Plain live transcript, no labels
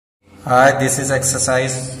Hi, this is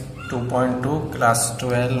exercise 2.2 class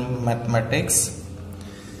 12 mathematics.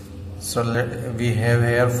 So we have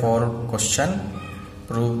here 4 question.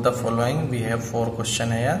 Prove the following. We have 4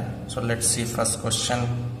 question here. So let's see first question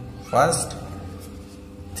first.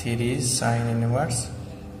 3 sin inverse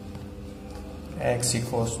x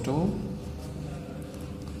equals to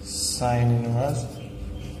sin inverse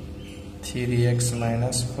 3x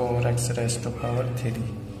minus 4x raised to power 3.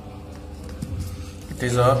 It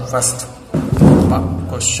is our first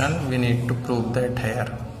question. We need to prove that here.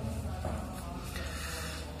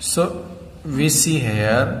 So we see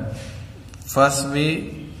here first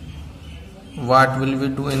what will we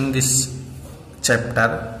do in this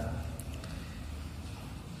chapter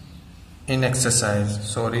in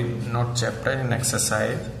exercise, sorry, not chapter, in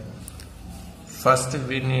exercise. First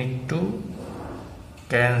we need to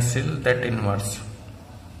cancel that inverse,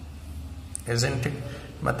 isn't it?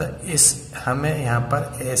 मतलब इस हमें यहाँ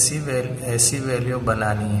पर ऐसी value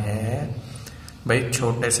बनानी है भाई,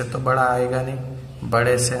 छोटे से तो बड़ा आएगा नहीं,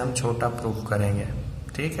 बड़े से हम छोटा प्रूव करेंगे,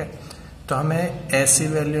 ठीक है। तो हमें ऐसी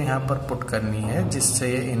वैल्यू यहाँ पर पुट करनी है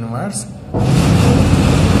जिससे ये इनवर्स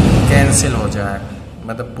कैंसिल हो जाए।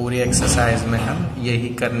 मतलब पूरी एक्सरसाइज में हम यही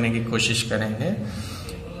करने की कोशिश करेंगे।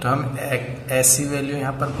 तो हम ऐसी वैल्यू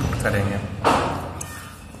यहाँ पर पुट करेंगे।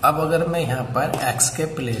 अब अगर मैं यहाँ पर x के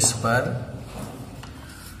प्लेस पर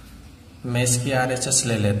मैं इसकी RHS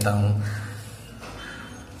ले लेता हूँ,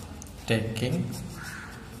 टेकिंग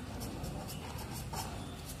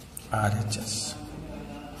RHS,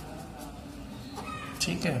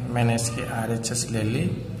 ठीक है। मैंने इसकी RHS ले ली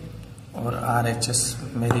और RHS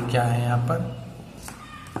मेरी क्या है यहाँ पर,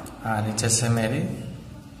 RHS है मेरी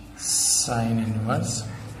sine inverse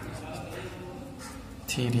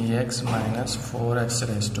 3x minus 4x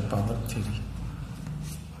raise to power 3,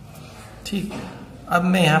 ठीक। अब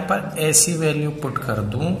मैं यहाँ पर ऐसी वैल्यू पुट कर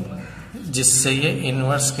दूं जिससे ये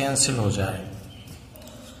इनवर्स कैंसिल हो जाए।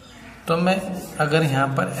 तो मैं अगर यहाँ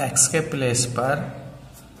पर x के प्लेस पर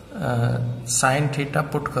साइन थीटा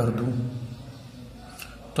पुट कर दूं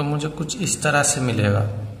तो मुझे कुछ इस तरह से मिलेगा,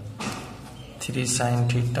 3 sine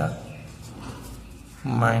theta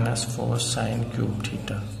minus 4 sine cube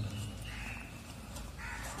theta.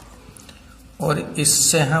 और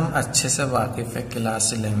इससे हम अच्छे से वाकिफ है,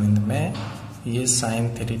 क्लास 11 में ये साइन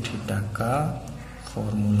 3 थीटा का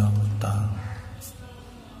फॉर्मूला होता,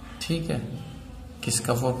 ठीक है।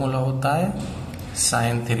 किसका फॉर्मूला होता है?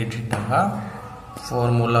 साइन 3 थीटा का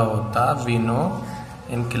फॉर्मूला होता, we know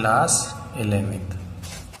in class 11th।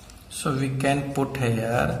 So we can put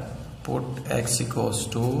hair, put x equals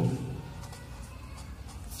to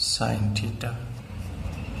sine theta,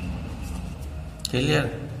 clear.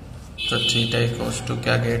 तो थीटा इक्वल्स टू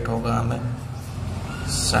क्या गेट होगा हमें,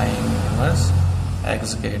 साइन इनवर्स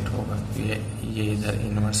x गेट होगा। ये इधर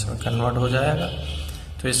इनवर्स में कन्वर्ट हो जाएगा।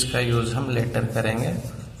 तो इसका यूज हम लेटर करेंगे।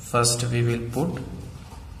 First we will put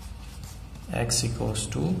x equals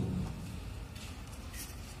to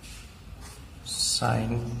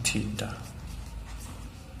sine theta.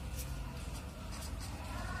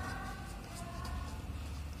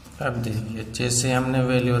 अब देखिए जैसे हमने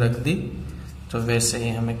वैल्यू रख दी तो वैसे ही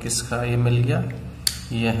हमें किसका ये मिल गया,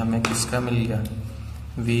 ये हमें किसका मिल गया,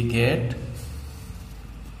 वी गेट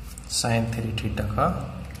साइन 3 थीटा का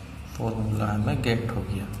फॉर्मूला हमें गेट हो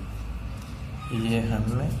गया। ये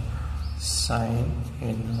हमें sine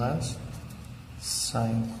inverse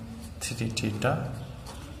sine 3 theta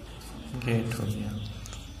gate हो गया।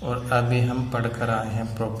 और अभी हम पढ़कर आए हैं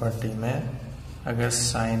प्रॉपर्टी में, अगर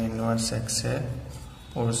साइन इनवर्स x है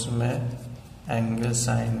और उसमें एंगल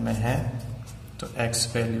साइन में है तो x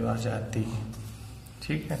वैल्यू आ जाती है,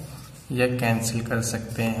 ठीक है। यह कैंसिल कर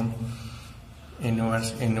सकते हैं हम,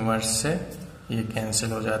 इनवर्स से ये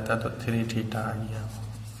कैंसिल हो जाता है तो 3 थीटा आ गया।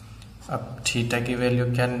 अब थीटा की वैल्यू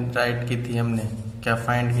क्या राइट की थी हमने, क्या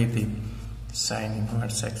फाइंड की थी, साइन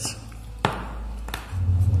इनवर्स x।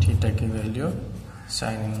 थीटा की वैल्यू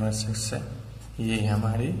साइन इनवर्स x से, ये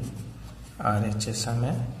हमारी RHS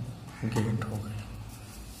हमें गेट हो गई,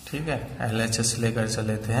 ठीक है। LHS लेकर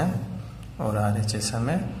चले थे हम और RHS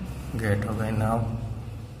हमें गेट हो गई। Now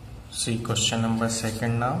see question number 2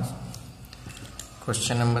 now.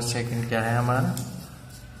 Question number 2 क्या है हमारा,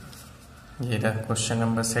 ये रहा question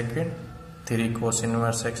number 2। 3 cos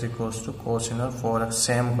inverse x equals to cos inverse 4x,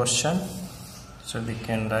 same question. So we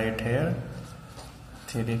can write hair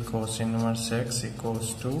 3 cos inverse x equals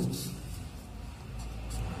to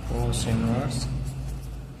cos inverse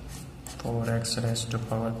 4x raised to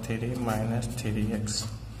power 3 minus 3x,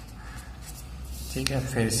 ठीक है।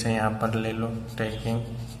 फिर से यहाँ पर ले लो, टेकिंग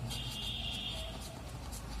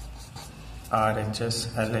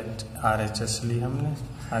RHS ली हमने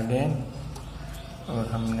again,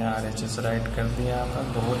 और हमने RHS राइट कर दिया यहाँ पर।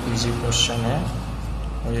 बहुत इजी क्वेश्चन है,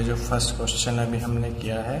 और ये जो फर्स्ट क्वेश्चन अभी हमने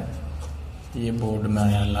किया है ये बोर्ड में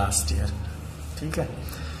आया लास्ट ईयर, ठीक है,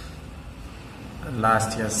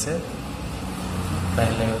 लास्ट ईयर से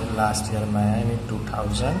पहले लास्ट ईयर में आया, यानी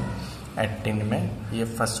 2018 में ये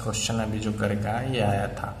फर्स्ट क्वेश्चन अभी जो करके आया ये आया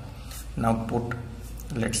था। Now put,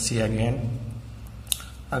 let's see again.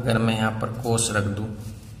 अगर मैं यहाँ पर कोस रख दूँ,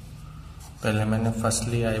 पहले मैंने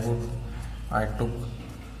firstly I took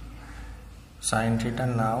sin theta,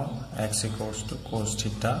 now x equals to cos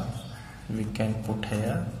theta we can put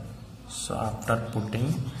here, so after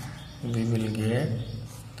putting we will get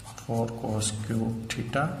 4 cos cube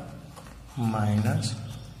theta minus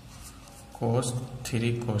cos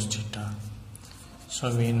 3 cos theta.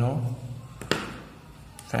 So we know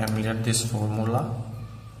familiar this formula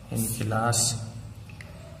in class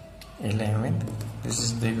 11th. This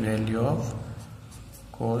is the value of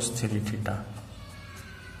cos 3 theta,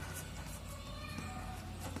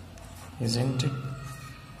 isn't it?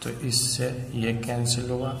 तो इससे ये cancel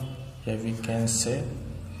हुआ, या we can say,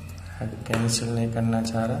 अगर cancel नहीं करना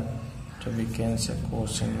चाह रहा तो we can say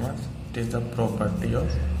cos inverse. It is the property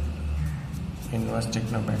of inverse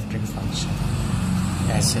trigonometric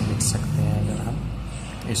function. ऐसे लिख सकते हैं अगर हम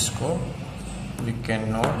इसको, वी कैन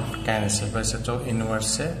नॉट कैंसिल। वैसे तो इनवर्स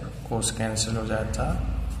से कोस कैंसिल हो जाता,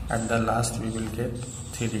 at the last we will get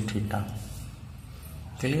 3 theta.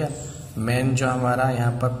 Clear? Main जो हमारा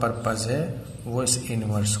यहाँ पर पर्पस है वो इस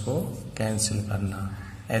इनवर्स को कैंसिल करना।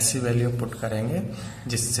 ऐसी वैल्यू पुट करेंगे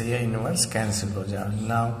जिससे ये इनवर्स कैंसिल हो जाए।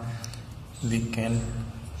 Now we can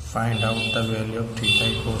find out the value of theta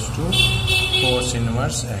equals to cos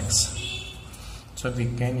inverse x. So we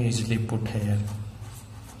can easily put hair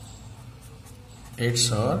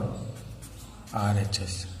it's और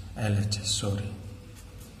RHS, LHS, सॉरी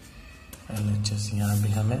LHS। यहाँ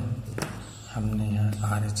भी हमने यहाँ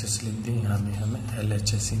RHS लिख दी, यहाँ भी हमें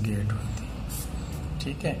LHS ही गेट हुई थी,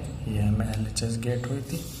 ठीक है। ये हमें LHS गेट हुई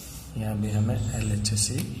थी, यहाँ भी हमें LHS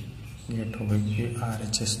ही गेट हो गई, क्योंकि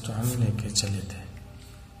RHS तो हम लेके चले थे,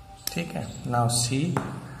 ठीक है। Now see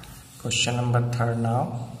question number 3। Now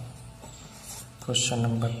question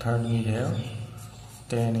number 3 we have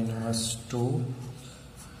tan inverse 2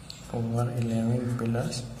 over 11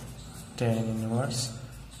 plus tan inverse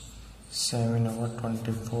 7 over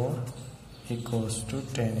 24 equals to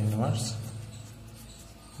tan inverse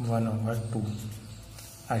 1 over 2.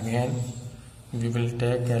 Again we will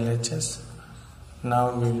take LHS. Now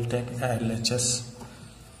we will take LHS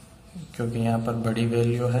क्योंकि यहाँ पर बड़ी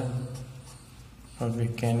value है, और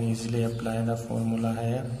we can easily apply the formula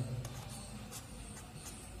here.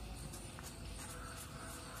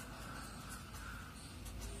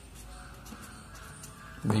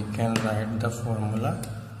 We can write the formula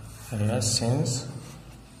here, since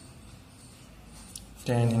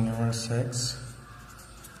tan inverse x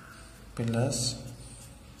plus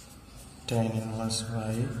tan inverse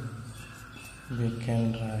y, we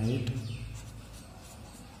can write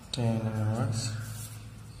tan inverse,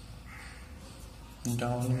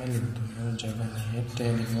 down में लिख दो, जगह नहीं है,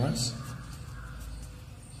 tan inverse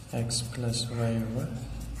x plus y over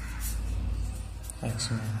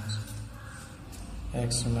x minus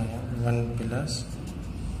x minus 1 plus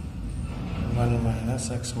 1 minus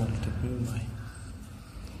x multiple y।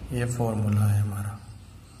 ये formula है हमारा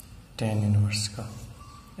tan inverse का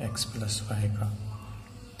x प्लस वाई का,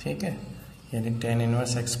 ठीक है। यानी tan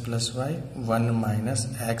inverse x plus Y 1 minus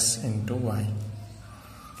x into Y.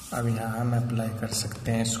 अब यहाँ हम अप्लाई कर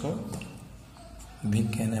सकते हैं इसको, we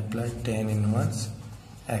can apply tan inverse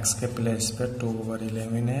x के प्लेस पे 2 over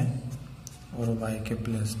 11 है, और y के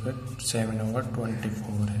प्लेस पे 7 over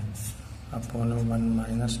 24 है, upon 1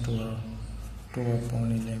 minus 2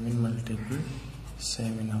 upon 11 multiple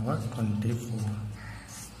 7 over 24।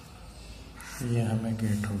 ये हमें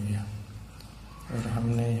गेट हो गया, और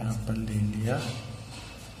हमने यहाँ पर ले लिया,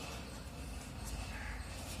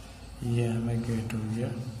 ये हमें गेट हो गया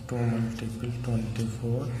 2 मल्टीपल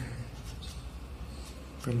 24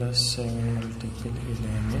 प्लस 7 मल्टीपल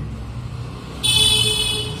 11।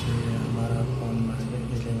 ये हमारा अपॉन में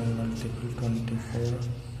 11 मल्टीपल 24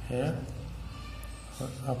 है, और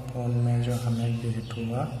अपॉन में जो हमें गेट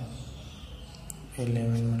हुआ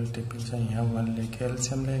 11 मल्टीपल से यहाँ 1 लेके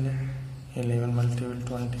एलसीएम ले लें, 11 multiple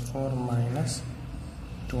 24 minus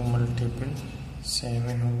 2 multiple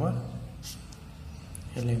 7 over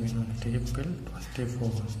 11 multiple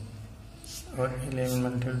 24, और 11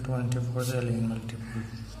 मल्टीपल 24 से 11 मल्टीपल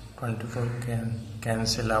 24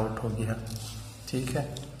 कैंसिल आउट हो गया, ठीक है।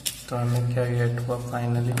 तो हमें क्या गेट हुआ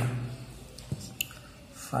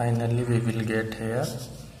finally we will get here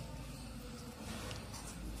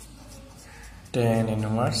tan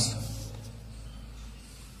inverse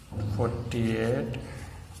 48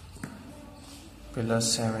 plus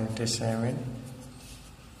 77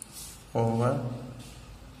 over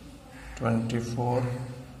 24।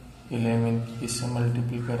 11 किससे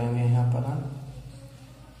मल्टीप्लाई करेंगे? यहाँ पर हम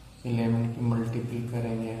 11 की मल्टीप्लाई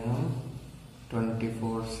करेंगे हम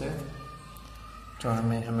 24 से, तो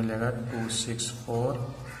हमें मिलेगा 264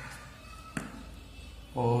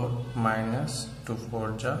 और माइनस 2 4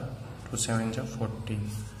 जा 2 7 जा 40।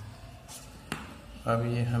 अब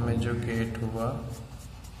ये हमें जो गेट हुआ,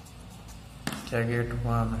 क्या गेट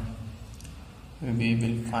हुआ हमें? We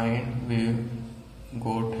will find, we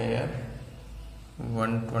got hair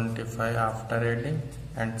 125 after adding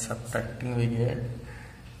and subtracting we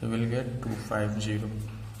will get 250।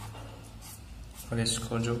 और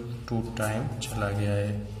इसको जो 2 टाइम चला गया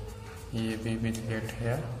है, ये वी विल गेट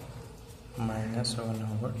हेयर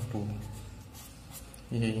 -1/2।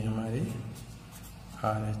 यही हमारी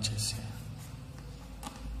RHS है।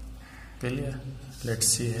 क्लियर? लेट्स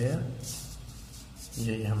सी हेयर,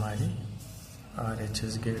 यही हमारी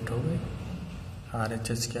RHS गेट हो गई।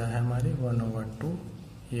 RHS क्या है हमारी? 1/2।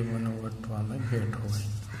 ये 1/2 हमें गेट हो गई,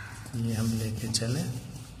 ये हम लेके चले।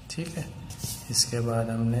 ठीक है, इसके बाद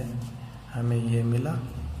हमें ये मिला,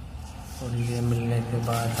 और ये मिलने के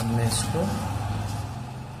बाद हमने इसको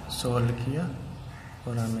सोल्व किया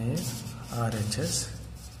और हमें ये RHS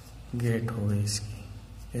गेट हो गई इसकी,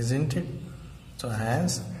 isn't it? So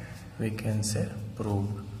hence we can say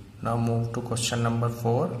proved. Now move to question number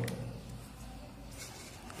 4.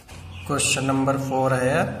 Question number 4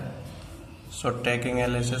 here. So taking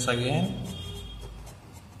LHS again.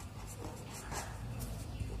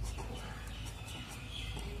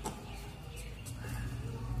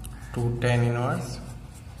 To tan inverse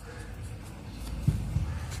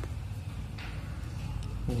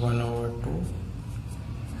 1/2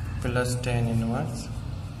 plus tan inverse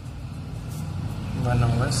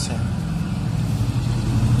 1/7।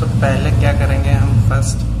 तो पहले क्या करेंगे हम?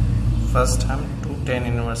 फर्स्ट हम 2 tan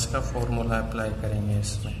इनवर्स का फॉर्मूला अप्लाई करेंगे।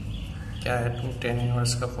 इसमें क्या है 2 tan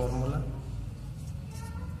इनवर्स का formula?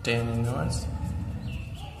 tan inverse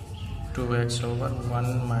 2x/1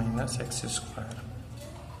 - x²।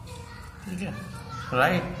 ठीक है,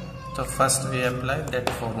 राइट? तो first we apply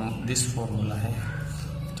this formula है।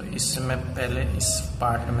 तो इसमें पहले इस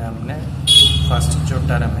पार्ट में हमने फर्स्ट जो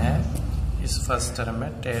टर्म है, इस फर्स्ट टर्म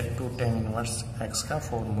में 2 tan इनवर्स x का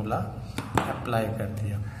फॉर्मूला अप्लाई कर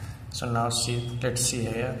दिया। So now see, let's see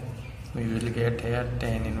here, we will get here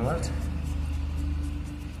tan inverse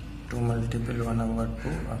 2 ×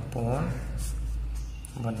 1/2 upon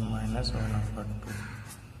 1 - 1/2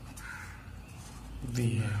 v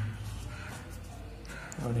है,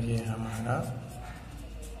 और ये हमारा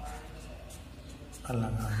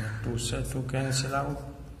अलग आ गया। 2 से 2 cancel out.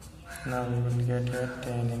 Now we will get here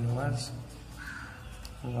tan inverse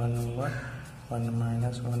 1/1 -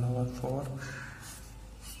 1/4।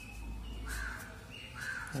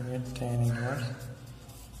 ये tan इनवर्स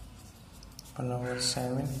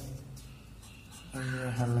 1/7। ये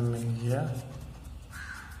हमें मिल गया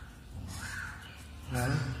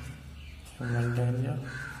 1 मिल गया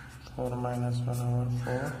 4 -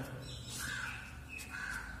 1/4।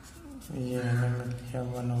 ये हमें मिल गया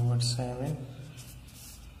 1/7।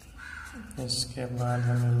 इसके बाद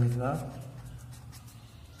हमें मिला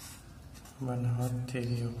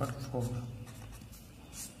 1/3/4।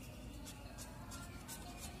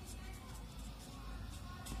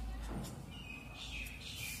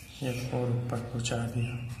 ये 4 ऊपर पहुँचा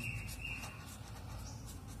दिया।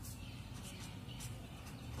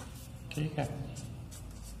 ठीक है,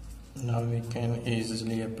 now we can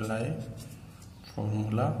easily apply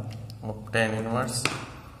formula of tan inverse.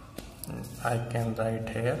 I can write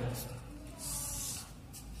here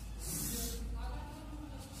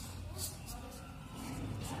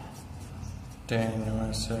tan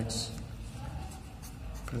inverse x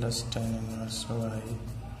plus tan inverse y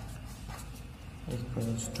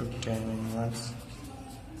equals to tan inverse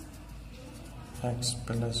x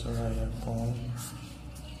plus y upon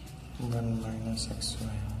 1 -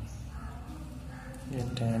 xy। ये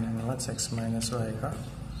tan इनवर्स x - y का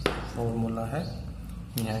formula है,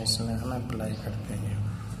 यहाँ इसमें हम apply कर देंगे।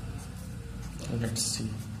 Let's see,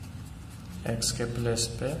 x के place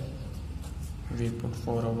पे वी पुट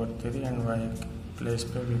 4/3 एंड y के प्लेस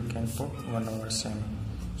पे we can put 1/7।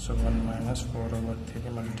 So 1 - 4/3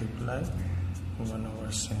 multiply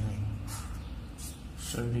 1/7।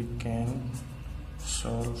 So we can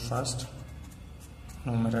solve first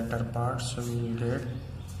numerator part, so we will get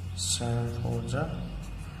 7 4 जा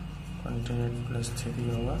 28 plus 3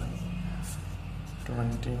 होगा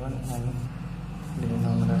 21 and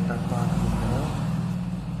denominator part will have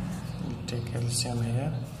take LCM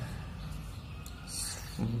here.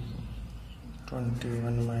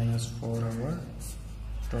 21 minus 4 over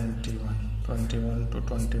 21. 21 to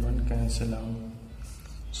 21 cancel out.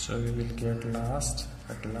 So we will get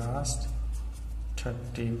at last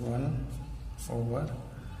 31 over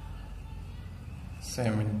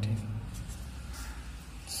 17.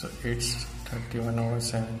 So it's 31 over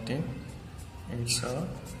 17. It's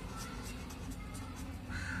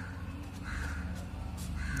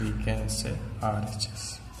we can say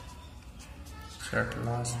RHS. So at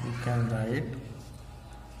last we can write,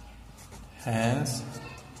 hence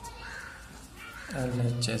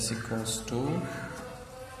LHS equals to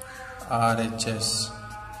RHS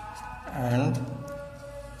and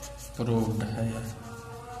proved here.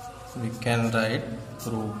 We can write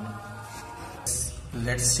proved.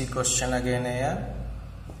 Let's see question again here.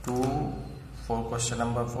 For question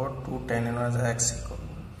number 4, 2 tan inverse x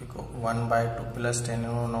equal 1 by 2 plus tan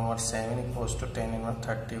inverse over 7 equals to tan inverse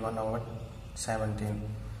 31 over 17.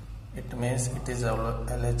 It means it is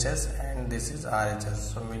LHS and this is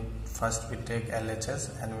RHS. So first we take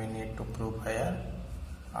LHS and we need to prove here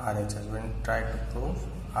RHS. We try to prove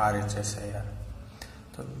RHS here.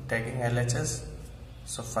 So taking LHS,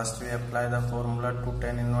 so first we apply the formula to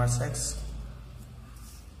tan inverse x,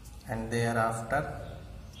 and thereafter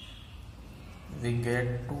we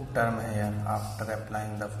get two terms here after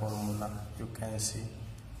applying the formula, you can see,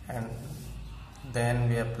 and then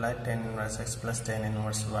we apply tan inverse x plus tan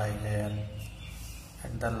inverse y here.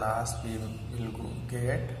 At the last we will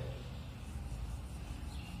get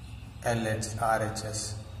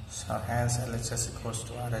RHS. So hence LHS equals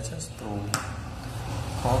to RHS proved.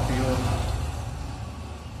 Hope you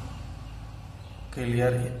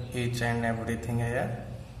clear each and everything here.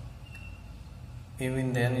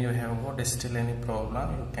 Even then you have got still any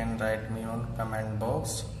problem, you can write me on comment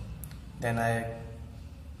box, then I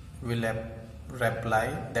will reply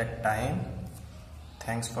that time.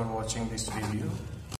 Thanks for watching this video.